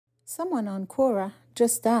Someone on Quora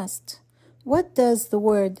just asked, what does the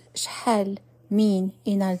word ch7al mean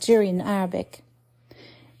in Algerian Arabic?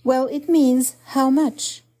 Well, it means how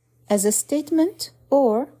much, as a statement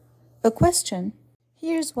or a question.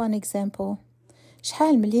 Here's one example.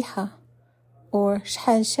 ch7al مليحة or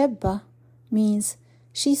ch7al شابة means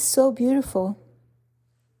she's so beautiful.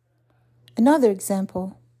 Another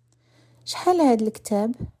example. ch7al هاد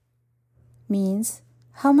الكتاب means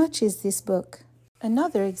how much is this book?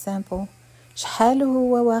 Another example. ch7al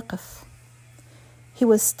هو واقف. He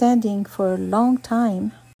was standing for a long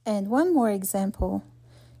time. And one more example.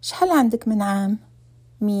 ch7al عندك من عام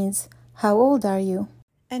means how old are you?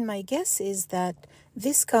 And my guess is that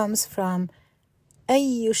this comes from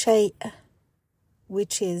أي شيء,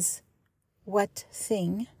 which is what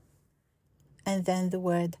thing, and then the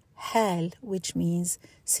word حال, which means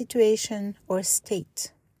situation or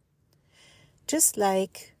state. Just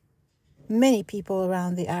like many people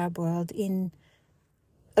around the Arab world, in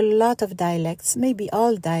a lot of dialects, maybe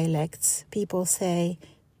all dialects, people say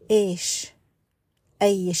إيش,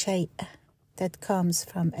 أي شيء, that comes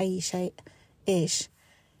from أي شيء, إيش,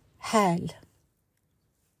 حال,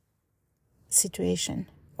 situation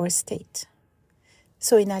or state.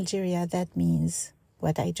 So in Algeria, that means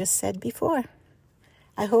what I just said before.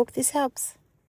 I hope this helps.